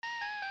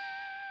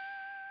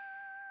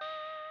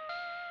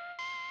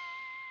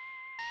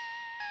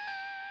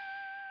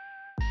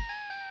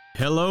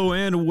Hello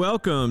and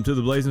welcome to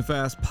the Blazing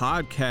Fast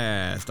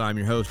podcast. I'm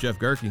your host, Jeff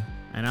Gerke.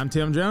 And I'm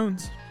Tim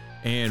Jones.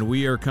 And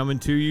we are coming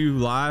to you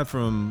live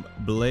from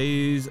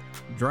Blaze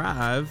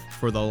Drive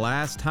for the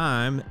last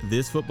time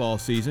this football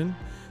season.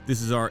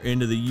 This is our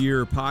end of the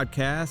year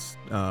podcast,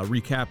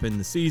 recapping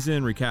the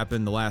season,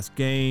 recapping the last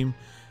game,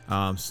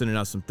 sending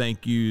out some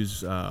thank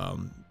yous,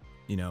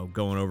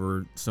 going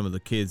over some of the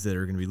kids that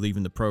are going to be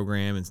leaving the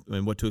program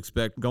and what to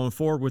expect going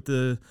forward with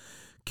the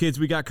kids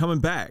we got coming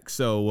back.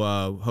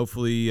 So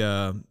hopefully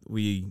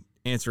we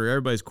answer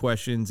everybody's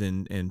questions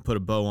and put a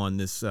bow on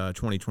this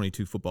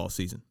 2022 football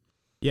season.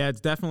 Yeah,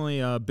 it's definitely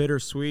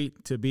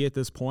bittersweet to be at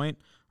this point,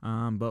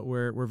 but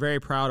we're very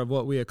proud of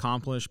what we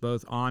accomplished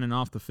both on and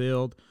off the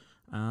field,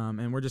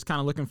 and we're just kind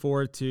of looking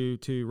forward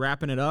to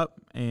wrapping it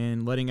up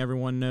and letting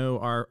everyone know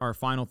our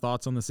final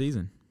thoughts on the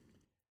season.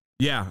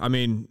 Yeah, I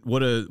mean,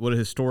 what a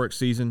historic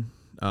season.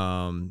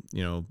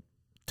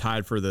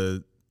 Tied for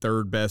the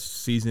third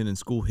best season in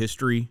school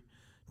history,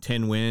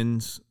 10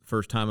 wins,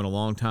 first time in a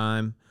long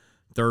time,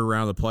 third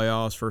round of the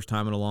playoffs, first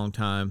time in a long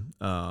time.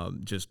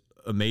 Just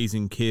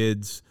amazing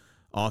kids,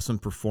 awesome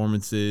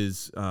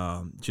performances,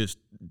 just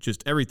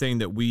everything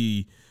that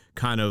we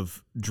kind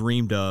of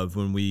dreamed of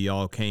when we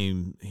all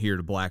came here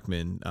to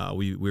Blackman,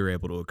 we were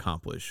able to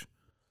accomplish.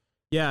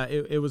 Yeah,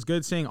 it was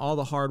good seeing all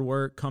the hard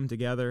work come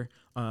together,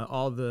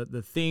 all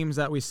the themes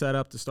that we set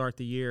up to start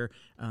the year,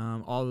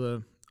 all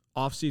the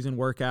off-season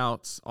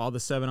workouts, all the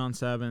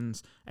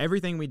 7-on-7s,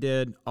 everything we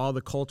did, all the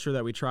culture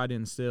that we tried to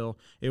instill.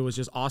 It was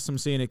just awesome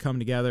seeing it come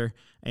together,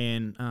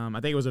 and I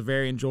think it was a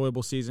very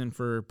enjoyable season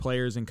for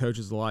players and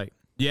coaches alike.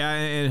 Yeah,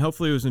 and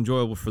hopefully it was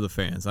enjoyable for the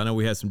fans. I know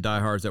we had some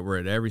diehards that were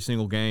at every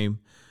single game.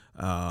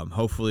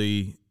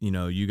 Hopefully,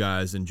 you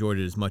guys enjoyed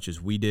it as much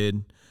as we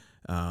did.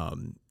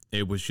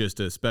 It was just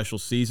a special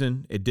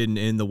season. It didn't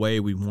end the way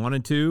we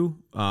wanted to,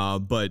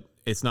 but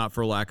it's not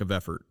for lack of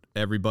effort.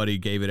 Everybody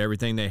gave it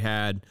everything they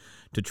had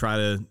to try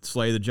to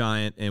slay the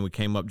giant, and we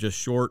came up just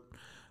short.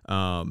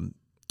 And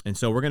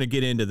so we're going to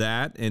get into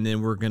that, and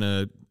then we're going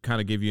to kind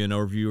of give you an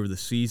overview of the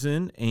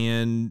season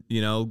and,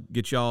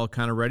 get y'all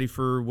kind of ready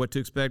for what to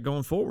expect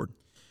going forward.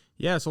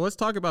 Yeah, so let's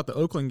talk about the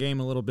Oakland game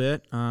a little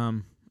bit.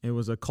 It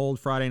was a cold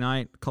Friday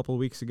night a couple of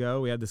weeks ago.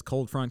 We had this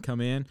cold front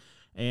come in.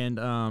 And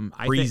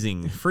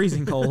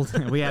freezing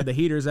cold. We had the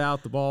heaters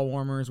out, the ball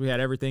warmers. We had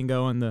everything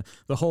going. The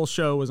whole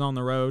show was on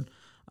the road.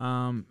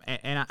 And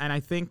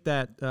I think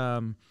that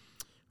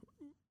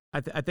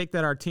I think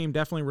that our team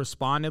definitely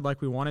responded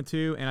like we wanted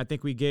to, and I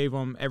think we gave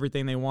them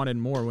everything they wanted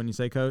more. Wouldn't you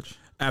say, Coach?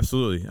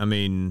 Absolutely. I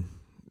mean,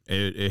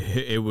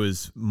 it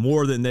was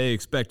more than they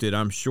expected,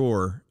 I'm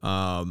sure.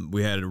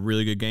 We had a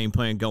really good game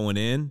plan going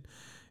in,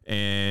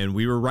 and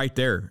we were right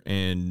there.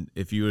 And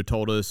if you had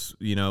told us,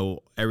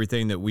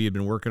 everything that we had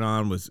been working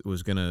on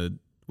was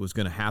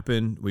gonna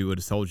happen, we would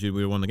have told you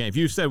we won the game. If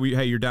you said,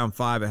 hey, you're down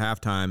 5 at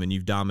halftime and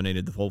you've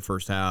dominated the whole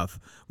first half,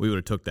 we would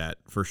have took that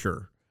for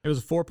sure. It was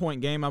a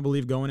 4-point game, I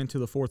believe, going into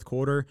the fourth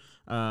quarter.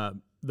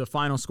 The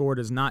final score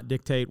does not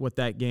dictate what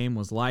that game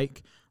was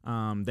like.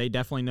 They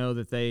definitely know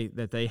that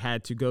they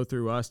had to go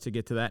through us to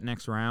get to that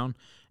next round,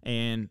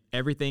 and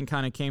everything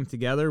kind of came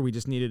together. We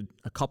just needed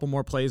a couple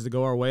more plays to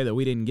go our way that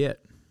we didn't get.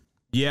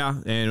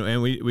 Yeah,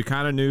 and we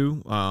kind of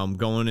knew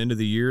going into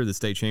the year the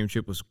state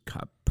championship was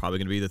probably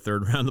going to be the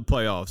third round of the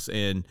playoffs,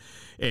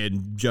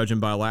 and judging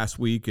by last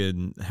week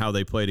and how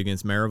they played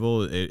against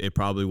Maryville, it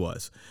probably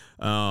was.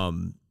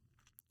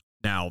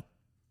 Now,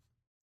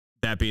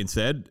 that being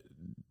said,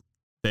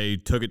 they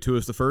took it to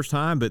us the first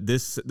time, but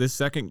this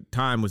second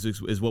time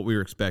is what we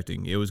were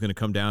expecting. It was going to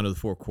come down to the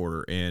fourth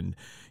quarter, and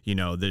you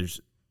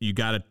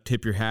got to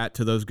tip your hat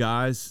to those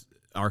guys.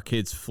 Our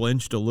kids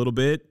flinched a little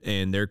bit,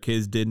 and their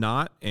kids did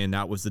not, and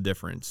that was the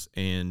difference.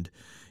 And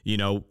you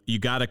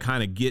got to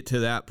kind of get to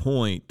that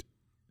point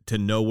to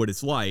know what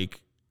it's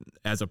like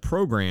as a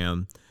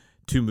program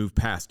to move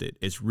past it.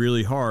 It's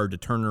really hard to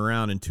turn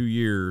around in 2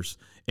 years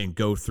and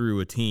go through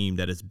a team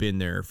that has been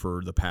there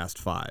for the past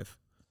 5.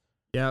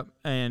 Yep,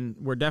 and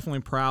we're definitely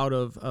proud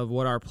of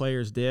what our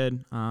players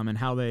did and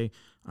how they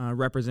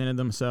represented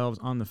themselves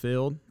on the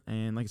field.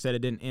 And like I said, it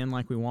didn't end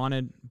like we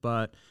wanted,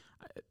 but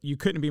you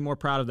couldn't be more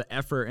proud of the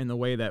effort and the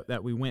way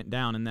that we went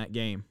down in that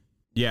game.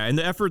 Yeah, and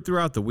the effort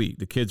throughout the week.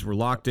 The kids were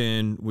locked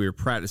in. We were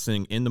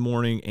practicing in the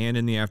morning and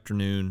in the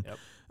afternoon.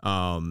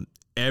 Yep.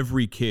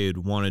 Every kid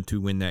wanted to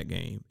win that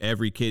game.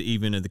 Every kid,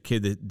 even the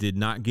kid that did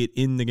not get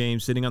in the game,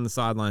 sitting on the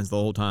sidelines the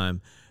whole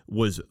time,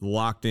 was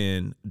locked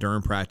in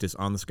during practice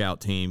on the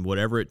scout team,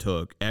 whatever it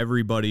took.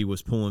 Everybody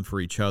was pulling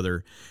for each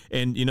other.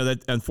 And,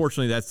 that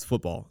unfortunately, that's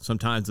football.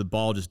 Sometimes the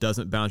ball just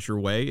doesn't bounce your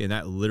way, and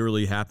that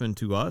literally happened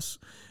to us.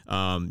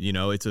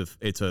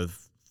 It's a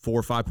 4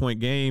 or 5 point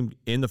game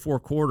in the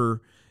fourth quarter,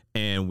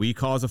 and we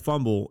cause a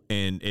fumble,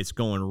 and it's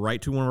going right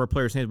to one of our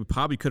players' hands. We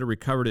probably could have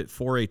recovered it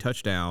for a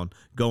touchdown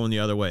going the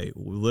other way.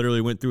 We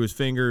literally went through his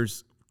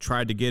fingers,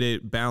 tried to get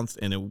it, bounced,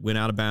 and it went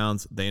out of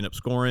bounds. They ended up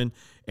scoring,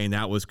 and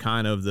that was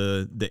kind of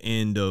the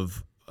end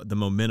of the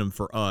momentum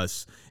for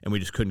us, and we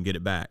just couldn't get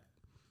it back.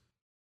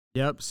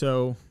 Yep.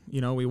 So,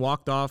 we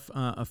walked off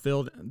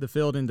the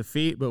field in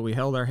defeat, but we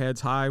held our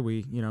heads high.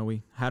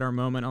 We had our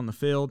moment on the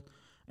field,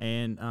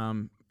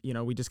 and,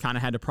 we just kind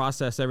of had to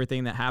process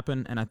everything that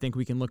happened. And I think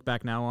we can look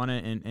back now on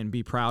it and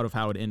be proud of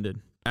how it ended.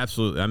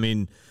 Absolutely. I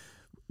mean,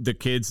 the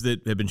kids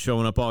that have been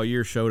showing up all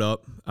year showed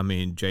up. I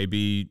mean,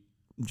 JB,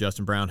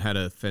 Justin Brown had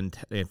a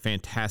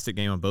fantastic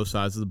game on both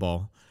sides of the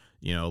ball.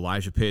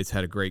 Elijah Pitts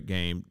had a great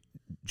game.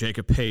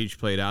 Jacob Page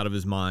played out of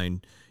his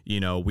mind.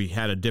 We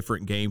had a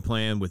different game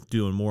plan with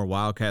doing more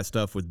Wildcat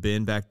stuff with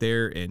Ben back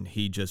there, and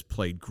he just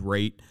played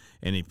great,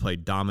 and he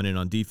played dominant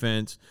on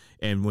defense.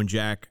 And when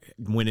Jack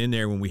went in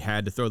there when we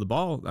had to throw the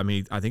ball, I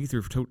mean, I think he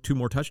threw for two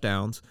more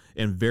touchdowns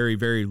and very,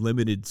 very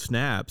limited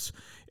snaps.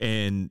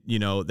 And,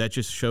 that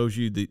just shows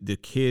you the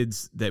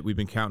kids that we've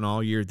been counting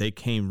all year, they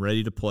came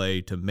ready to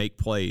play, to make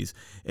plays.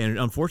 And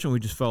unfortunately, we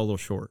just fell a little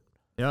short.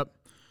 Yep.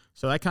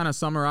 So that kind of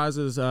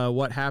summarizes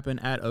what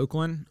happened at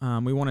Oakland.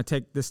 We want to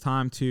take this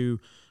time to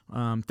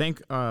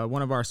thank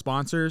one of our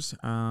sponsors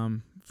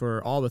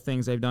for all the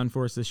things they've done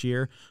for us this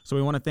year. So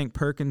we want to thank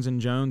Perkins &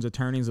 Jones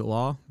Attorneys at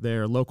Law.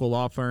 They're a local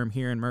law firm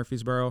here in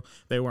Murfreesboro.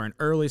 They were an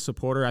early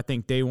supporter, I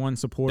think day one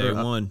supporter.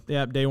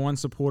 Day one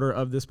supporter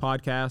of this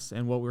podcast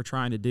and what we're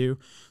trying to do.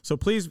 So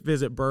please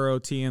visit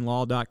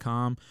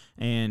burrowtnlaw.com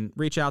and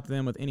reach out to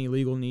them with any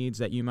legal needs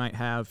that you might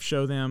have.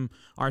 Show them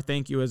our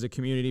thank you as a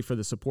community for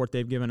the support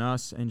they've given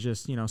us, and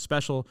just,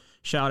 special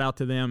shout out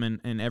to them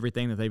and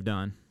everything that they've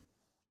done.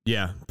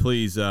 Yeah,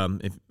 please.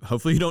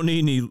 Hopefully you don't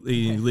need any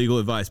legal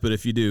advice, but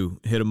if you do,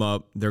 hit them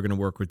up. They're going to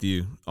work with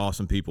you.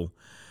 Awesome people.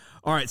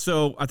 All right,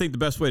 so I think the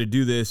best way to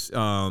do this,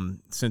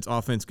 since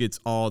offense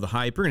gets all the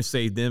hype, we're going to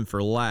save them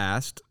for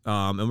last,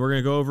 and we're going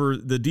to go over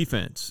the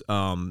defense,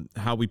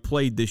 how we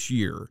played this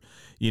year.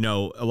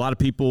 A lot of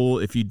people,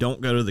 if you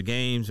don't go to the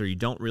games or you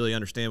don't really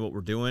understand what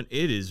we're doing,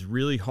 it is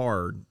really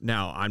hard.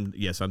 Now, I'm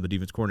the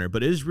defense coordinator,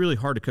 but it is really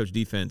hard to coach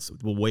defense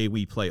the way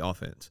we play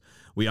offense.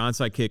 We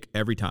onside kick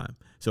every time.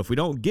 So if we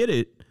don't get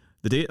it,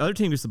 the other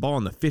team gets the ball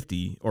on the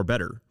 50 or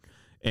better,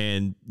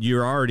 and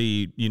you're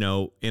already,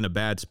 in a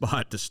bad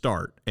spot to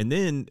start. And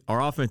then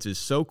our offense is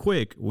so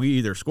quick, we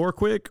either score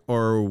quick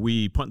or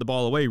we punt the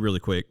ball away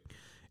really quick.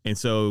 And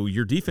so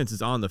your defense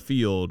is on the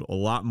field a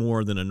lot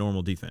more than a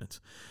normal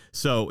defense.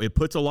 So it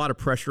puts a lot of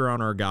pressure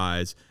on our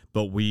guys,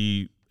 but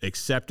we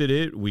accepted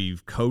it.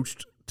 We've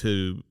coached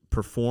to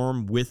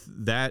perform with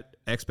that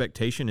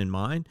expectation in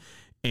mind.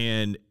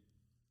 And,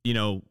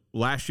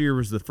 last year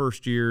was the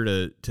first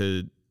year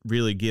to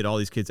really get all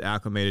these kids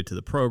acclimated to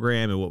the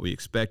program and what we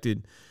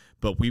expected.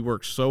 But we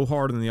worked so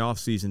hard in the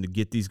offseason to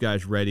get these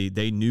guys ready.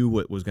 They knew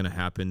what was going to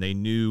happen. They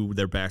knew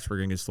their backs were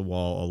against the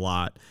wall a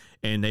lot,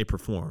 and they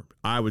performed.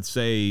 I would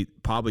say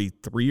probably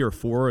 3 or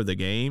 4 of the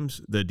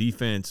games, the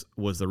defense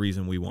was the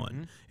reason we won.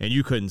 Mm-hmm. And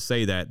you couldn't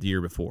say that the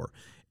year before.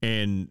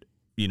 And,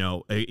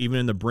 even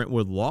in the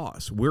Brentwood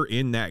loss, we're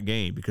in that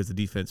game because the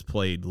defense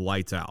played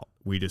lights out.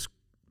 We just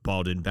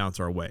ball didn't bounce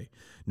our way.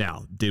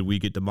 Now, did we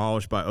get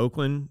demolished by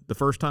Oakland the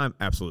first time?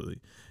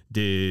 Absolutely.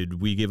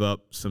 Did we give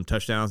up some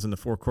touchdowns in the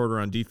fourth quarter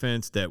on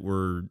defense that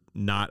were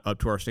not up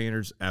to our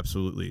standards?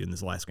 Absolutely, in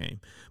this last game.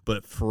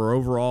 But for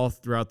overall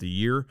throughout the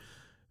year,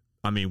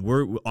 I mean,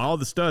 all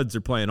the studs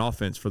are playing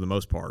offense for the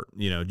most part.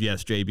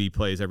 Yes, JB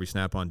plays every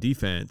snap on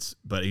defense,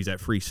 but he's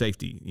at free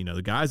safety.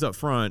 The guys up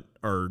front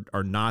are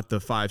not the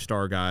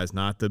 5-star guys,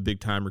 not the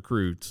big-time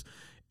recruits,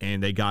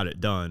 and they got it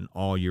done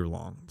all year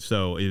long.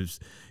 So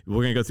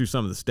we're going to go through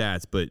some of the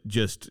stats, but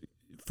just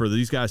for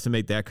these guys to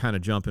make that kind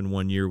of jump in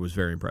 1 year was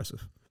very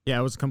impressive. Yeah,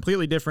 it was a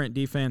completely different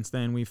defense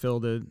than we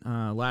fielded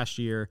last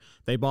year.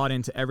 They bought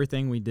into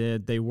everything we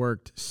did. They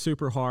worked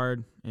super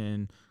hard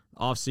in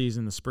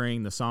off-season, the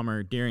spring, the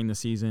summer, during the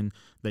season.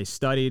 They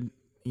studied,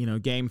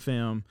 game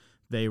film.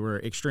 They were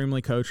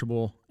extremely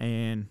coachable,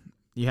 and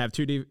you have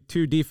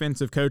two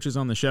defensive coaches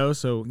on the show,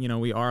 so,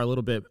 we are a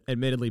little bit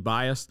admittedly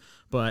biased,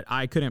 but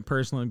I couldn't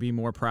personally be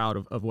more proud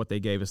of what they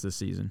gave us this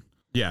season.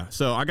 Yeah,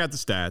 so I got the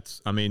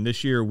stats. I mean,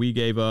 this year we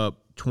gave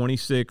up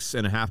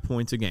 26.5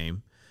 points a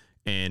game,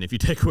 and if you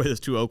take away those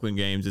 2 Oakland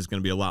games, it's going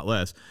to be a lot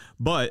less.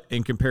 But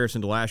in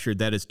comparison to last year,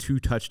 that is 2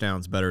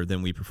 touchdowns better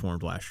than we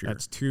performed last year.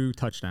 That's 2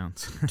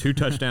 touchdowns. 2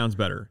 touchdowns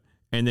better.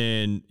 And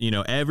then,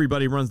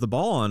 everybody runs the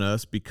ball on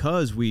us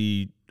because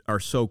we are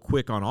so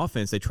quick on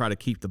offense. They try to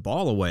keep the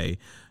ball away.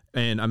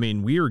 And, I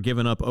mean, we are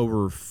giving up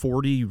over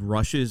 40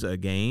 rushes a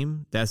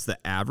game. That's the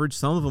average.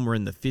 Some of them were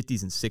in the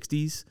 50s and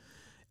 60s.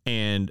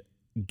 And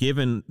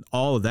given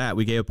all of that,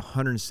 we gave up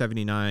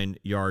 179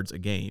 yards a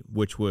game,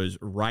 which was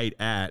right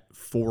at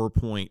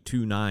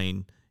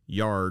 4.29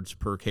 yards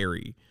per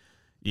carry.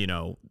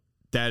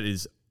 That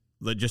is,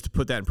 just to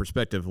put that in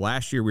perspective,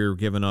 last year we were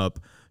giving up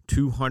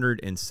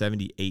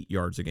 278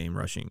 yards a game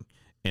rushing,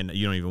 and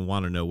you don't even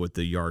want to know what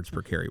the yards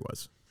per carry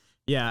was.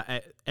 Yeah,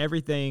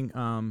 everything,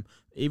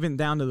 even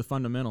down to the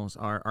fundamentals,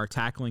 our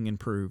tackling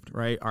improved,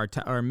 right?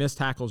 Our missed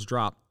tackles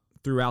dropped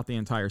throughout the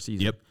entire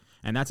season. Yep.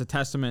 And that's a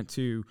testament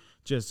to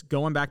just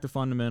going back to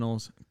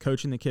fundamentals,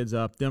 coaching the kids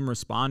up, them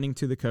responding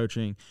to the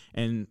coaching.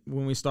 And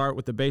when we start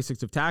with the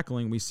basics of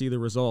tackling, we see the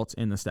results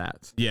in the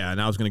stats. Yeah,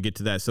 and I was going to get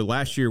to that. So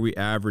last year we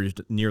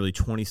averaged nearly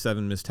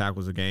 27 missed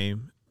tackles a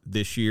game.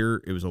 This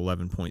year it was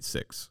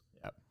 11.6.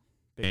 Yep.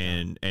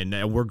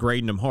 And we're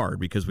grading them hard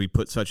because we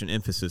put such an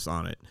emphasis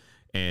on it.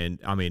 And,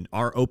 I mean,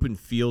 our open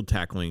field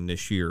tackling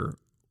this year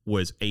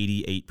was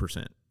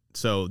 88%.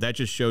 So that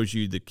just shows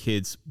you the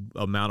kids'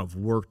 amount of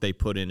work they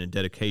put in and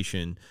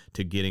dedication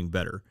to getting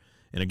better.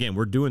 And, again,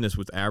 we're doing this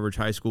with average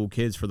high school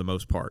kids for the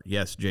most part.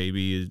 Yes,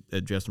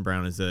 Justin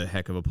Brown is a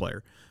heck of a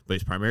player,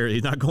 but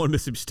he's not going to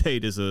Mississippi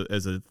State as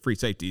a free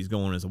safety. He's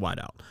going as a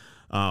wideout.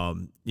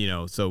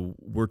 So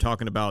we're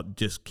talking about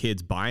just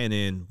kids buying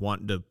in,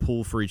 wanting to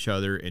pull for each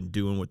other and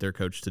doing what they're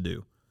coached to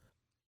do.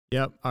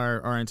 Yep,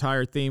 our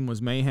entire theme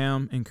was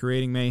mayhem and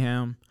creating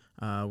mayhem.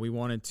 We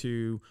wanted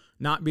to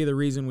not be the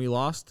reason we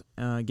lost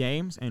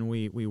games, and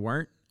we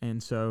weren't.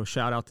 And so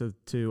shout out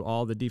to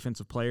all the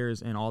defensive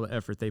players and all the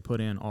effort they put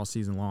in all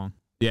season long.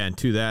 Yeah, and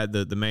to that,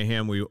 the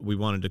mayhem, we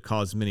wanted to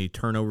cause as many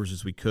turnovers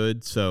as we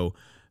could. So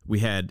we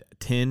had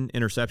 10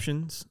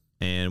 interceptions,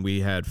 and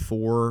we had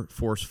 4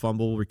 forced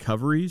fumble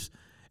recoveries.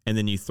 And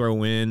then you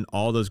throw in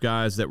all those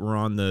guys that were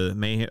on the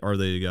mayhem or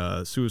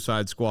the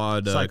suicide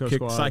squad,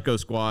 psycho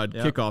squad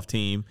yep. kickoff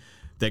team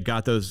that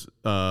got those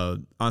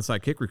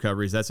onside kick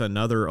recoveries. That's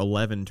another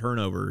 11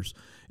 turnovers.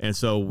 And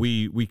so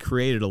we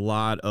created a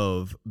lot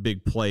of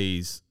big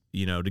plays,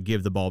 to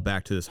give the ball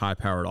back to this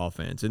high-powered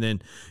offense. And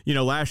then,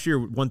 last year,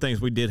 one thing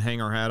we did hang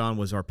our hat on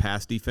was our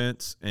pass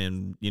defense.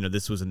 And,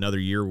 this was another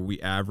year where we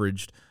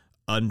averaged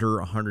under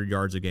 100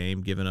 yards a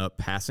game given up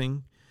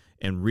passing.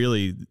 And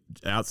really,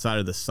 outside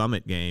of the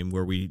Summit game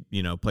where we,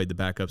 played the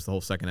backups the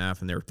whole second half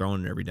and they were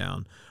throwing it every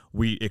down,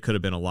 it could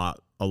have been a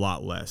lot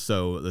less.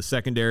 So the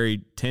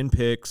secondary, 10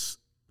 picks,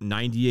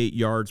 98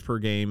 yards per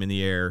game in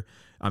the air.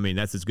 I mean,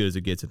 that's as good as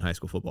it gets in high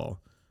school football.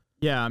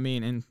 Yeah, I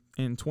mean,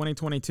 in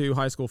 2022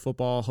 high school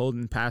football,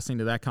 holding passing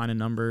to that kind of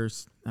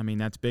numbers, I mean,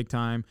 that's big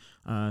time.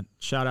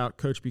 Shout out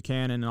Coach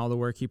Buchanan and all the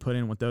work he put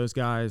in with those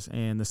guys.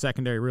 And the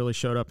secondary really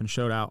showed up and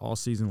showed out all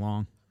season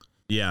long.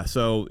 Yeah,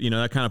 so,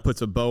 that kind of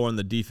puts a bow on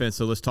the defense.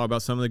 So let's talk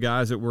about some of the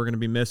guys that we're going to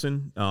be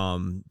missing.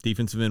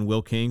 Defensive end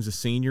Will King's a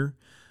senior.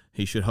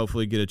 He should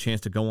hopefully get a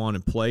chance to go on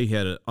and play. He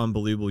had an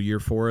unbelievable year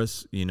for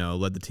us,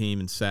 led the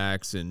team in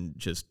sacks and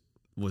just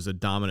was a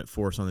dominant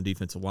force on the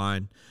defensive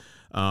line.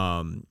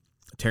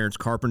 Terrence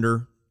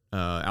Carpenter,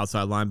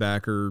 outside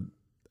linebacker,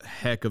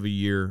 heck of a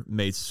year,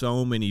 made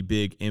so many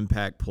big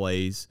impact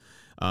plays.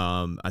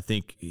 I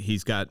think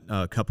he's got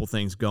a couple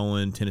things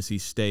going, Tennessee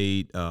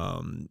State,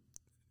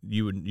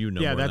 You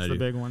know yeah, that's the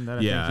big one.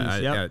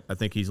 I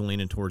think he's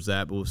leaning towards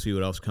that, but we'll see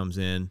what else comes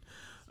in.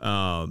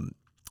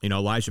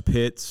 Elijah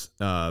Pitts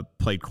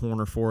played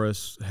corner for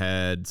us,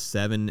 had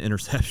 7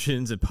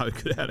 interceptions, and probably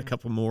could have had a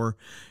couple more.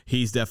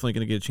 He's definitely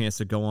going to get a chance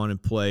to go on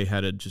and play.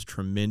 Had a just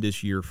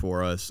tremendous year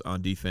for us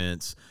on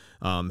defense.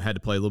 Had to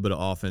play a little bit of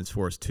offense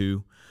for us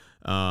too.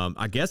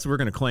 I guess we're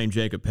going to claim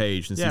Jacob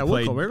Page since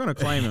we're going to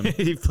claim him.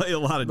 He played a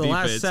lot of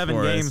defense. The last 7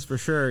 games for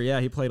sure. Yeah,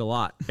 he played a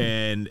lot.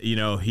 And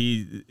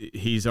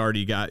he's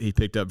already he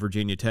picked up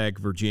Virginia Tech,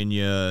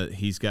 Virginia.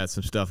 He's got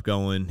some stuff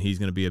going. He's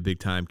going to be a big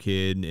time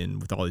kid.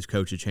 And with all these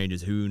coaching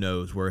changes, who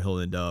knows where he'll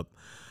end up.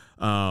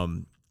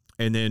 And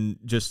then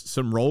just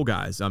some role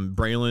guys.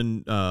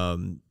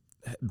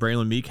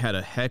 Braylon Meek had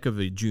a heck of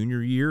a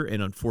junior year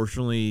and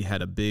unfortunately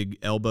had a big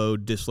elbow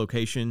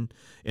dislocation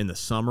in the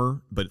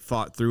summer, but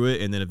fought through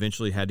it and then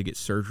eventually had to get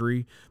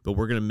surgery. But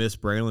we're going to miss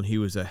Braylon. He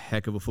was a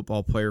heck of a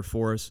football player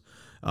for us.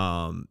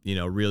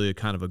 Really a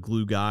kind of a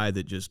glue guy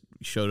that just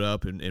showed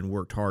up and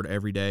worked hard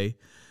every day.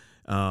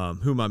 Who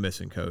am I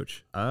missing,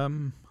 Coach?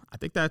 I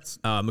think that's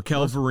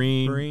Mikel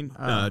Vereen,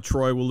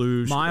 Troy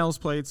Waluge. Miles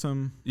played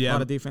a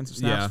lot of defensive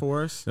snaps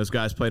for us. Those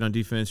guys played on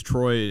defense.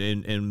 Troy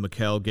and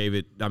Mikel gave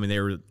it. I mean,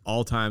 they were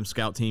all-time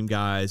scout team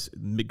guys,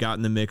 got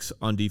in the mix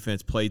on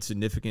defense, played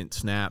significant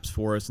snaps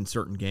for us in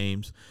certain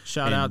games.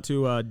 Shout out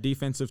to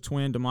defensive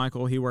twin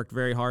DeMichael. He worked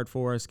very hard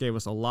for us, gave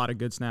us a lot of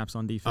good snaps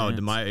on defense.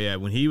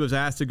 When he was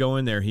asked to go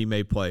in there, he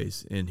made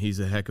plays, and he's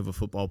a heck of a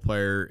football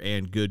player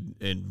and good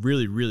and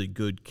really, really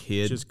good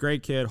kid. Just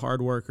great kid,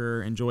 hard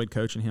worker. Enjoyed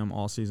coaching him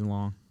all season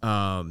long.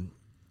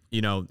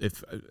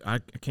 If I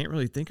can't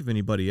really think of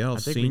anybody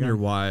else senior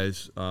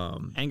wise.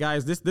 And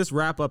guys, this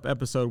wrap up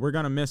episode, we're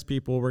gonna miss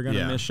people, we're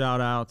gonna miss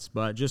shout outs,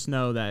 but just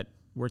know that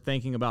we're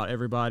thinking about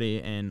everybody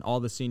and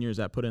all the seniors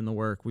that put in the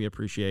work. We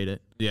appreciate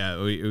it.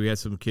 Yeah, we had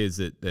some kids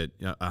that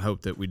I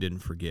hope that we didn't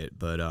forget,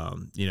 but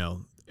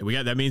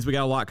that means we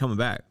got a lot coming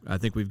back. I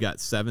think we've got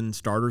 7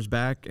 starters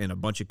back and a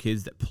bunch of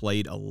kids that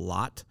played a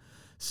lot.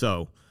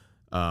 So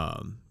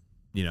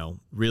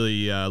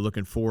really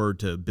looking forward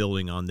to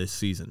building on this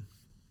season.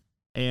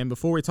 And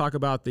before we talk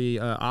about the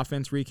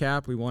offense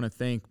recap, we want to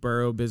thank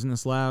Burrow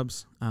Business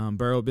Labs.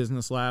 Burrow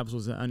Business Labs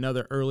was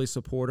another early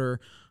supporter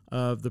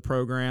of the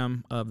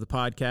program, of the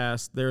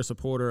podcast. They're a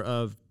supporter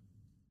of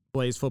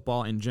Blaze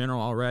football in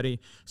general already.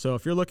 So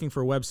if you're looking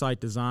for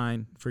website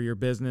design for your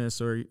business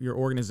or your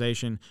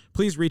organization,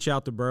 please reach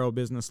out to Burrow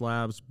Business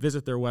Labs,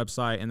 visit their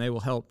website, and they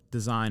will help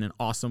design an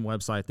awesome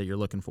website that you're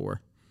looking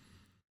for.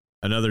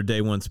 Another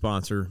day one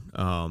sponsor.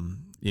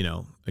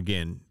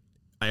 Again,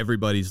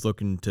 everybody's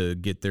looking to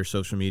get their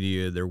social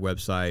media, their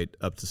website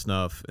up to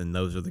snuff, and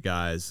those are the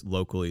guys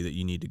locally that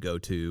you need to go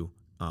to.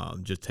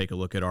 Just take a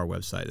look at our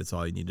website. That's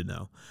all you need to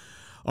know.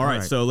 All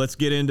right, so let's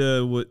get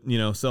into what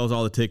sells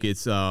all the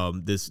tickets.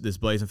 This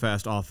Blazing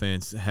Fast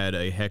offense had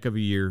a heck of a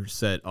year,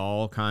 set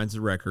all kinds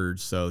of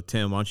records. So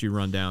Tim, why don't you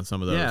run down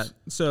some of those? Yeah.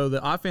 So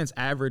the offense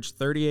averaged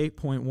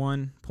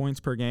 38.1 points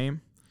per game,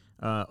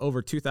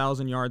 over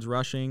 2,000 yards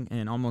rushing,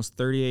 and almost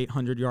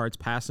 3,800 yards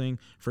passing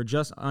for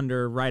just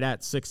under right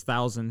at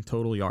 6,000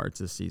 total yards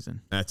this season.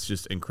 That's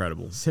just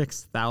incredible.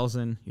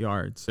 6,000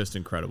 yards. Just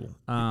incredible.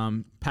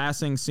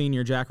 Passing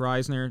senior Jack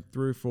Reisner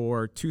threw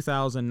for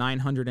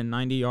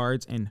 2,990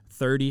 yards and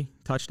 30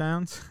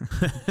 touchdowns.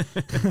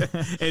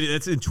 And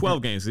that's in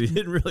 12 games. So he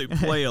didn't really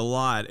play a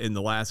lot in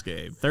the last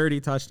game. 30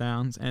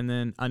 touchdowns. And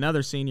then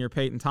another senior,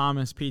 Peyton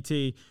Thomas,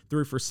 PT,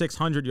 threw for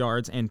 600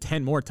 yards and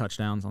 10 more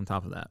touchdowns on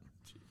top of that.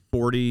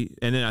 40,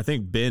 and then I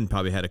think Ben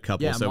probably had a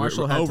couple. Yeah, so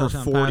Marshall had over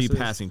 40 passes.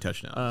 Passing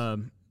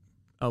touchdowns.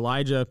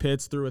 Elijah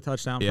Pitts threw a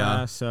touchdown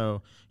pass.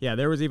 So,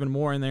 there was even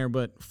more in there,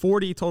 but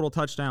 40 total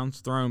touchdowns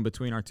thrown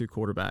between our two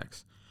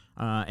quarterbacks.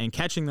 And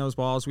catching those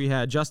balls, we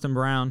had Justin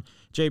Brown.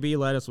 JB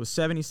led us with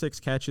 76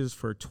 catches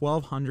for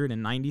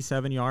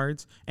 1,297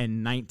 yards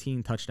and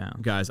 19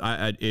 touchdowns. Guys,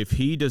 if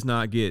he does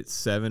not get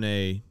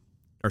 7A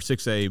or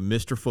 6A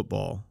Mr.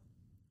 Football,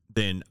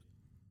 then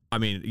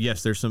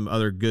yes, there's some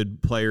other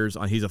good players.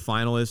 He's a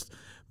finalist,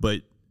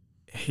 but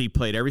he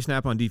played every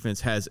snap on defense,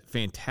 has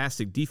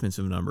fantastic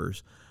defensive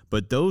numbers.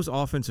 But those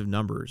offensive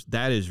numbers,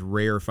 that is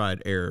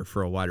rarefied air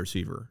for a wide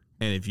receiver.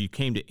 And if you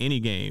came to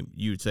any game,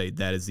 you would say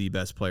that is the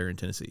best player in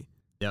Tennessee.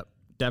 Yep,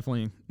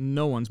 definitely.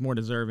 No one's more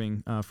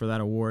deserving for that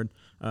award.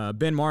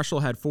 Ben Marshall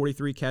had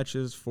 43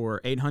 catches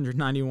for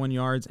 891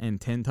 yards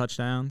and 10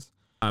 touchdowns.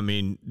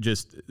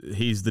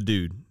 He's the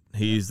dude.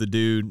 He's the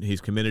dude.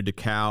 He's committed to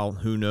Cal.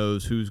 Who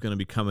knows who's going to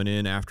be coming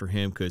in after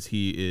him because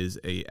he is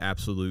a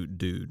absolute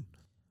dude.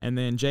 And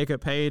then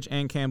Jacob Page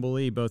and Campbell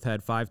Lee both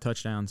had 5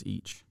 touchdowns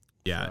each.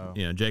 Yeah,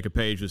 Jacob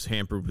Page was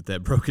hampered with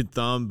that broken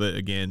thumb, but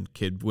again,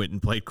 kid went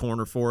and played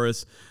corner for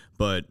us.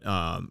 But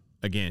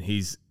again,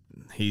 he's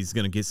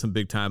going to get some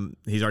big time.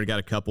 He's already got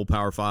a couple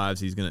Power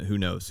Fives. He's going to, who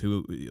knows,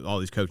 all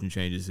these coaching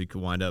changes, he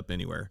could wind up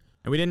anywhere.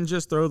 And we didn't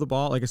just throw the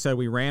ball. Like I said,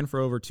 we ran for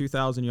over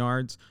 2,000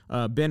 yards.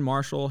 Ben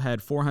Marshall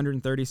had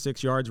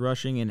 436 yards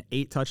rushing and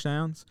 8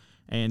 touchdowns.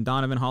 And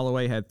Donovan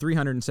Holloway had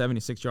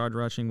 376 yards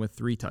rushing with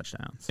 3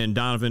 touchdowns. And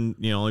Donovan,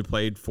 only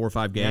played 4 or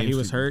 5 games. Yeah, he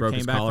was hurt,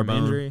 came back from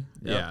injury.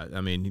 Yep.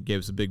 Yeah, he gave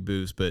us a big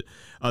boost. But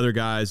other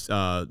guys,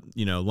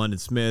 London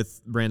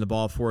Smith ran the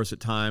ball for us at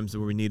times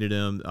where we needed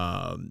him.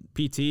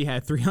 PT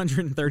had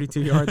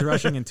 332 yards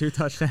rushing and 2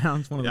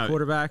 touchdowns, one of the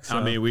quarterbacks.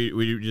 So.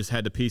 We just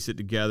had to piece it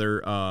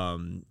together.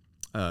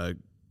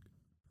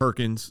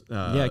 Perkins.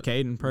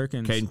 Caden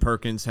Perkins. Caden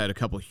Perkins had a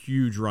couple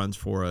huge runs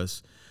for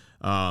us.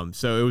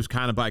 So it was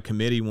kind of by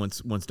committee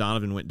once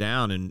Donovan went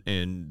down,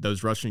 and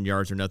those rushing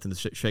yards are nothing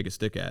to shake a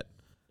stick at.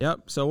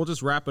 Yep. So we'll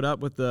just wrap it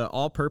up with the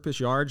all-purpose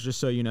yards, just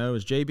so you know,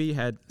 as JB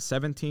had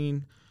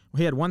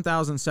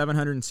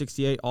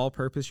 1,768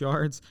 all-purpose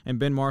yards, and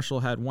Ben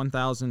Marshall had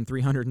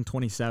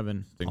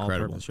 1,327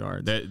 all-purpose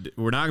yards.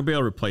 We're not going to be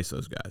able to replace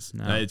those guys.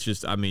 No. It's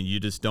just, you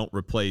just don't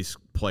replace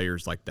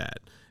players like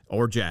that.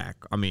 Or Jack.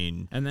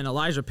 And then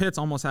Elijah Pitts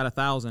almost had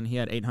 1,000. He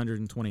had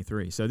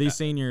 823. So these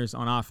seniors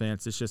on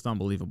offense, it's just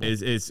unbelievable.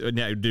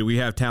 Do we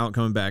have talent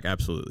coming back?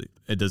 Absolutely.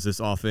 Does this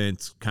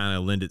offense kind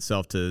of lend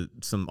itself to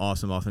some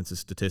awesome offensive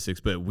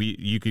statistics? But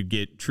you could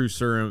get True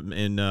Serum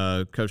and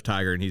Coach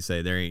Tiger, and he'd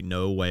say there ain't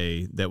no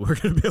way that we're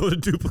going to be able to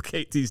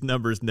duplicate these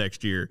numbers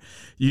next year.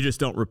 You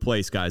just don't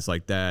replace guys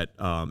like that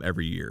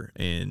every year.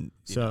 And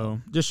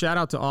just shout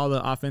out to all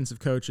the offensive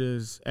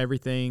coaches,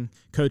 everything.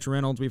 Coach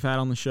Reynolds we've had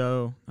on the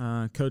show,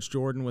 Coach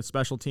Jordan with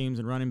special teams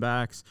and running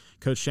backs,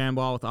 Coach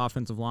Shambaugh with the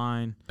offensive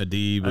line,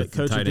 Adib with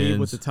Coach the tight Adib ends.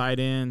 with the tight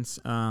ends.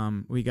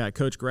 We got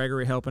Coach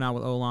Gregory helping out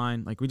with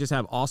O-line. We just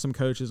have awesome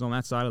coaches on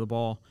that side of the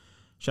ball.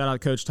 Shout out to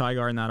Coach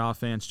Tigar in that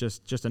offense.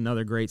 Just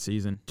another great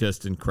season.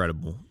 Just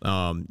incredible.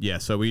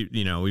 So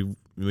we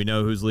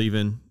know who's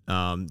leaving.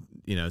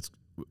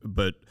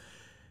 But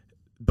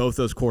both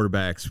those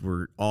quarterbacks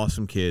were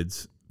awesome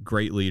kids,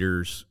 great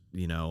leaders.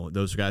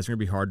 Those guys are going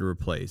to be hard to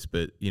replace.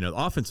 But, the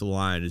offensive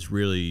line is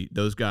really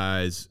those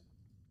guys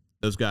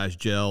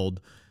gelled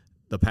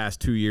the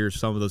past 2 years.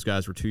 Some of those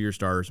guys were 2-year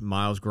starters.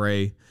 Miles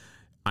Gray,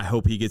 I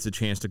hope he gets a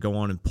chance to go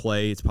on and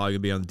play. It's probably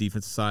going to be on the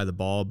defensive side of the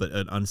ball, but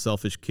an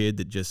unselfish kid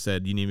that just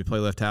said, you need me to play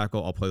left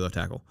tackle, I'll play left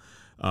tackle.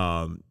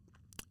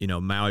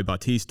 Maui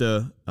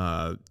Bautista,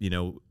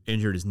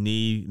 injured his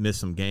knee,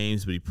 missed some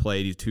games, but he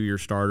played. He's a 2-year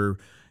starter.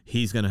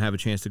 He's going to have a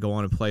chance to go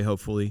on and play,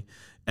 hopefully.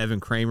 Evan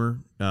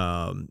Kramer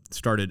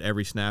started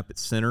every snap at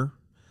center.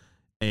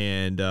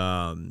 And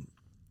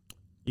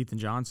Ethan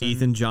Johnson.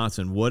 Ethan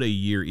Johnson. What a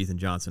year Ethan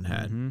Johnson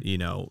had. Mm-hmm. You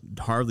know,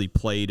 hardly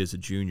played as a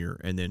junior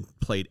and then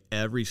played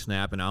every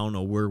snap, and I don't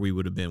know where we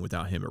would have been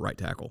without him at right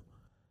tackle.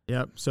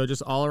 Yep. So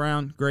just all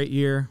around great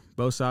year,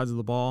 both sides of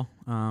the ball.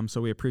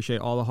 So we appreciate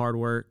all the hard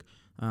work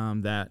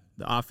that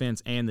the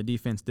offense and the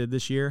defense did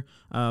this year.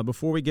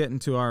 Before we get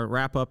into our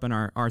wrap-up and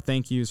our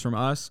thank yous from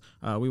us,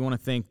 we want to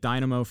thank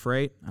Dynamo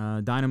Freight.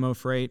 Dynamo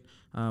Freight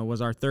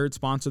was our third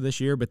sponsor this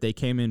year, but they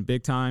came in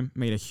big time,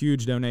 made a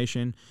huge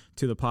donation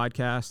to the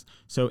podcast.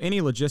 So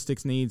any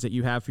logistics needs that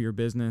you have for your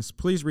business,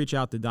 please reach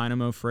out to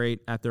Dynamo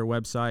Freight at their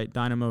website,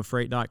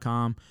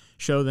 dynamofreight.com.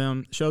 Show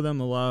them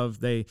the love.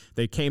 They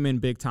came in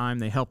big time.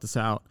 They helped us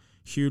out.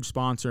 Huge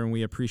sponsor, and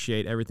we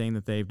appreciate everything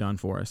that they've done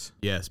for us.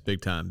 Yes,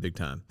 big time, big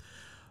time.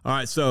 All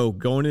right, so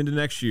going into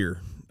next year,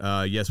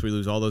 yes, we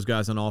lose all those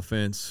guys on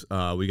offense.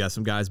 We got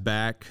some guys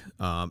back,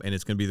 and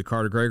it's going to be the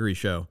Carter Gregory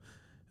show.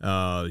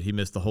 He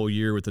missed the whole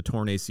year with the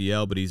torn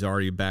ACL, but he's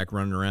already back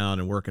running around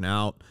and working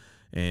out.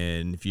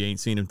 And if you ain't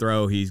seen him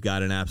throw, he's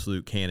got an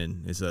absolute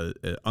cannon. It's an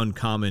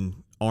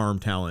uncommon arm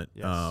talent.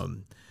 Yes.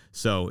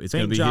 So it's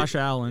going to be Josh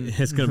Allen.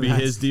 It's going to be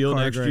his deal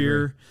Carter next Gregory.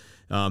 year.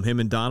 Him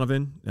and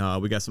Donovan,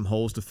 we got some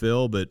holes to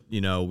fill, but, you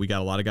know, we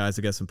got a lot of guys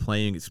that got some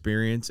playing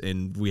experience,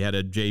 and we had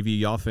a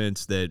JV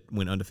offense that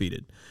went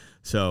undefeated.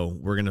 So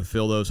we're going to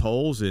fill those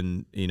holes,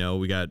 and, you know,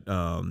 we got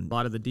a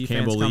lot of the defense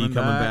Campbell Lee coming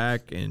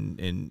back. back,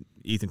 and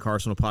Ethan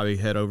Carson will probably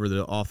head over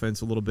the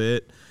offense a little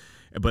bit.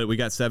 But we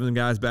got 7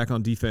 guys back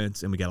on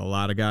defense, and we got a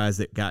lot of guys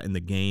that got in the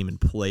game and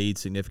played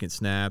significant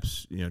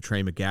snaps. You know,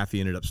 Trey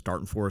McGaffey ended up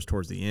starting for us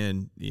towards the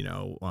end. You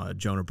know,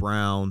 Jonah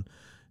Brown.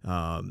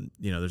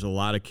 You know, there's a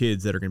lot of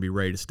kids that are going to be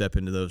ready to step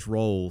into those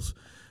roles.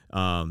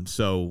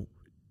 So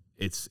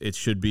it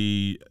should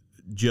be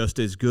just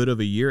as good of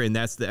a year, and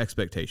that's the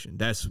expectation.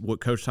 That's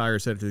what Coach Tiger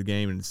said to the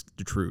game, and it's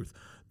the truth.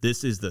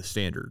 This is the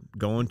standard.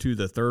 Going to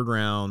the third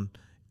round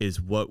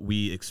is what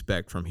we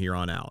expect from here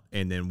on out,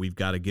 and then we've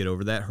got to get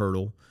over that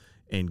hurdle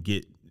and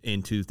get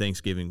into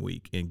Thanksgiving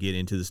week and get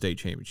into the state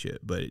championship.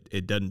 But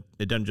it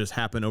doesn't just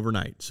happen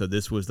overnight. So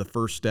this was the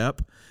first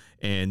step.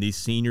 And these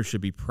seniors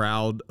should be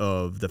proud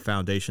of the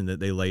foundation that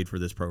they laid for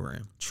this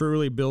program.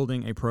 Truly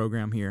building a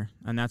program here.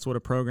 And that's what a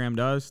program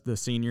does. The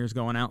seniors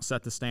going out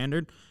set the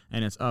standard,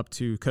 and it's up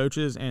to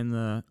coaches and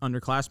the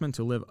underclassmen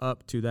to live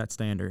up to that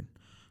standard.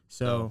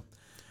 So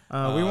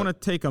we want to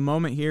take a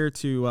moment here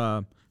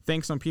to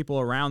thank some people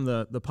around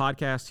the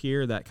podcast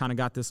here that kind of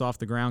got this off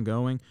the ground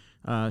going.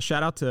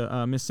 Shout out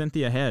to Miss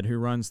Cynthia Head, who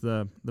runs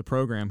the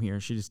program here.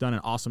 She's done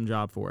an awesome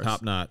job for us.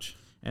 Top notch.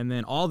 And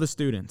then all the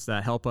students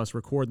that help us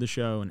record the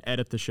show and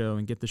edit the show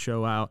and get the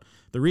show out.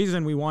 The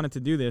reason we wanted to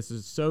do this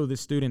is so the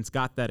students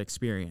got that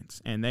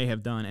experience, and they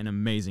have done an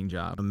amazing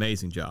job.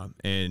 Amazing job.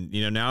 And,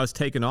 you know, now it's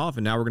taken off,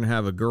 and now we're going to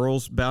have a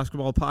girls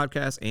basketball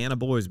podcast and a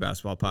boys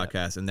basketball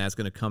podcast, and that's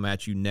going to come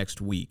at you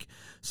next week.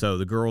 So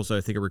the girls,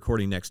 I think, are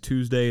recording next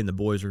Tuesday, and the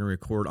boys are going to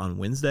record on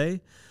Wednesday.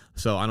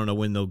 So I don't know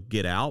when they'll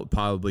get out,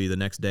 probably the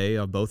next day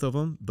of both of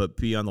them, but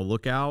be on the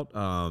lookout.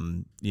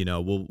 You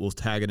know, we'll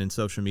tag it in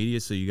social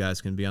media so you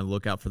guys can be on the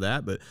lookout for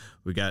that. But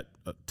we got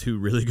 2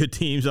 really good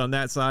teams on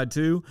that side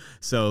too.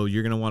 So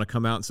you're going to want to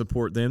come out and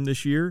support them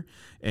this year.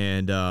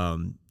 And,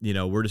 you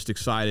know, we're just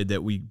excited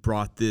that we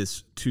brought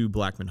this to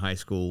Blackman High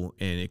School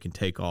and it can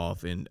take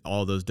off, and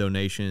all those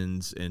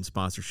donations and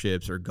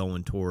sponsorships are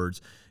going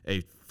towards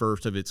a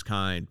first of its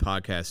kind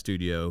podcast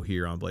studio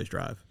here on Blaze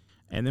Drive.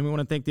 And then we want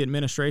to thank the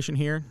administration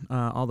here,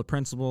 all the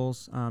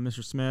principals,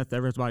 Mr. Smith.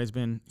 Everybody's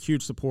been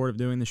huge support of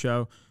doing the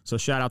show. So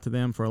shout out to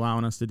them for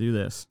allowing us to do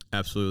this.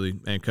 Absolutely.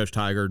 And Coach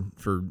Tiger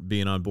for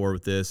being on board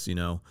with this. You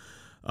know,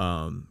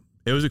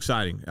 it was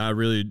exciting. I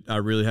really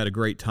had a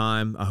great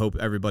time. I hope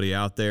everybody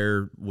out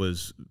there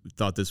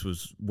thought this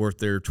was worth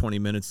their 20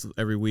 minutes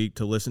every week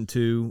to listen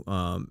to,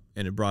 and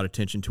it brought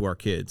attention to our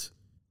kids.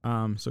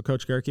 So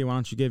Coach Gerke, why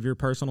don't you give your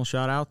personal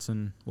shout outs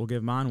and we'll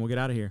give mine and we'll get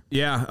out of here.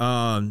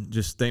 Yeah.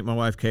 Just thank my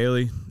wife,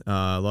 Kaylee.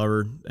 I love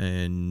her,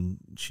 and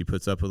she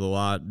puts up with a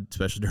lot,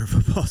 especially during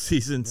football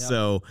season. Yep.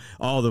 So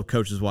all the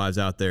coaches' wives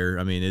out there,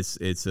 I mean, it's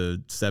a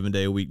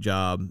 7-day-a-week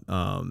job.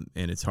 And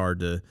it's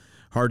hard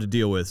to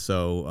deal with.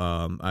 So,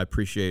 I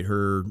appreciate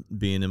her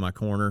being in my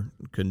corner.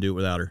 Couldn't do it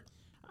without her.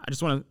 I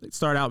just want to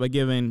start out by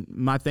giving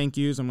my thank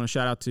yous. I'm going to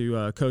shout out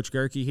to Coach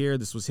Gerke here.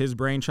 This was his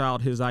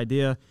brainchild, his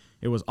idea.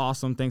 It was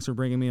awesome. Thanks for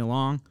bringing me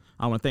along.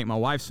 I want to thank my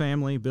wife's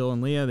family, Bill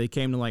and Leah. They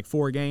came to like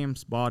 4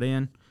 games, bought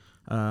in.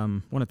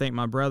 Want to thank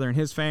my brother and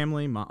his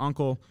family, my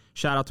uncle.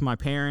 Shout out to my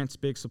parents,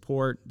 big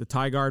support. The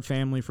Tigard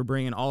family for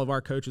bringing all of our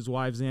coaches'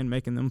 wives in,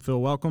 making them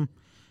feel welcome.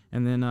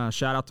 And then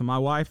shout out to my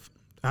wife.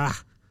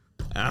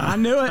 I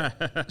knew it.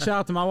 Shout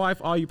out to my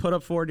wife, all you put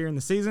up for during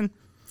the season.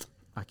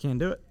 I can't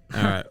do it.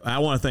 All right. I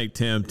want to thank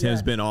Tim.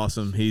 Tim's been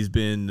awesome. He's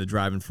been the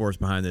driving force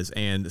behind this.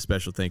 And a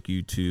special thank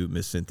you to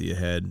Miss Cynthia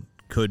Head.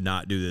 Could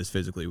not do this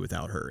physically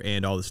without her,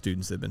 and all the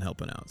students that have been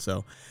helping out.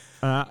 So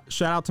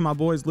shout out to my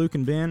boys, Luke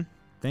and Ben.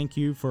 Thank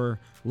you for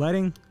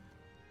letting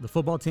the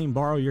football team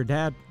borrow your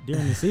dad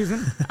during the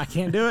season. I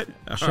can't do it.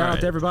 Shout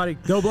out to everybody.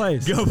 Go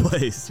Blaze. Go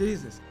Blaze.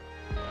 Jesus.